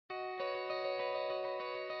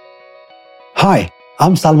Hi,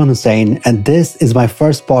 I'm Salman Hussain, and this is my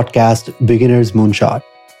first podcast, Beginner's Moonshot.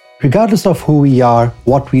 Regardless of who we are,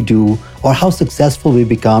 what we do, or how successful we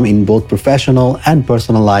become in both professional and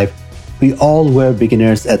personal life, we all were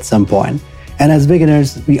beginners at some point. And as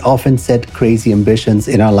beginners, we often set crazy ambitions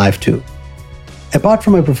in our life too. Apart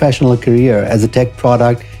from my professional career as a tech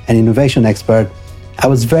product and innovation expert, I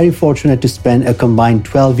was very fortunate to spend a combined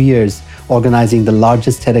 12 years organizing the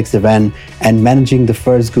largest TEDx event and managing the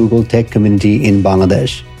first Google Tech community in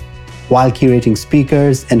Bangladesh. While curating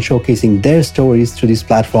speakers and showcasing their stories through these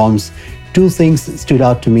platforms, two things stood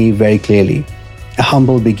out to me very clearly: a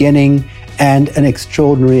humble beginning and an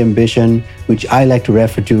extraordinary ambition, which I like to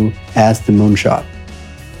refer to as the moonshot.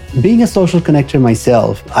 Being a social connector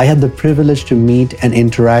myself, I had the privilege to meet and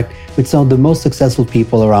interact with some of the most successful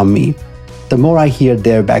people around me. The more I hear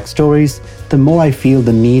their backstories, the more I feel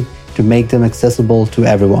the need to make them accessible to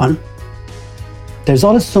everyone. There's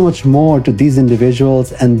always so much more to these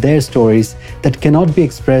individuals and their stories that cannot be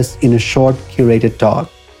expressed in a short, curated talk.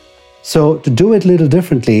 So, to do it a little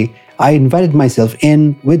differently, I invited myself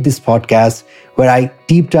in with this podcast where I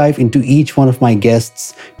deep dive into each one of my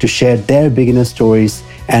guests to share their beginner stories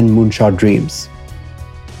and moonshot dreams.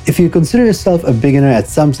 If you consider yourself a beginner at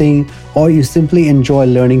something, or you simply enjoy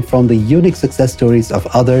learning from the unique success stories of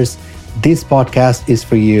others, this podcast is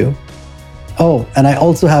for you. Oh, and I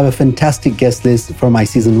also have a fantastic guest list for my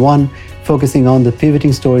season 1, focusing on the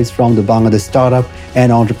pivoting stories from the Bangladesh startup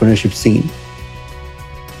and entrepreneurship scene.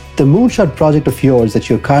 The moonshot project of yours that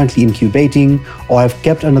you're currently incubating or have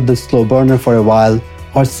kept under the slow burner for a while,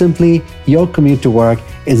 or simply your commute to work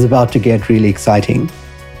is about to get really exciting.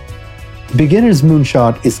 Beginner's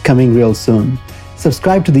Moonshot is coming real soon.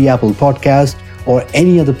 Subscribe to the Apple Podcast or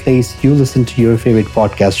any other place you listen to your favorite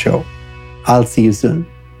podcast show. I'll see you soon.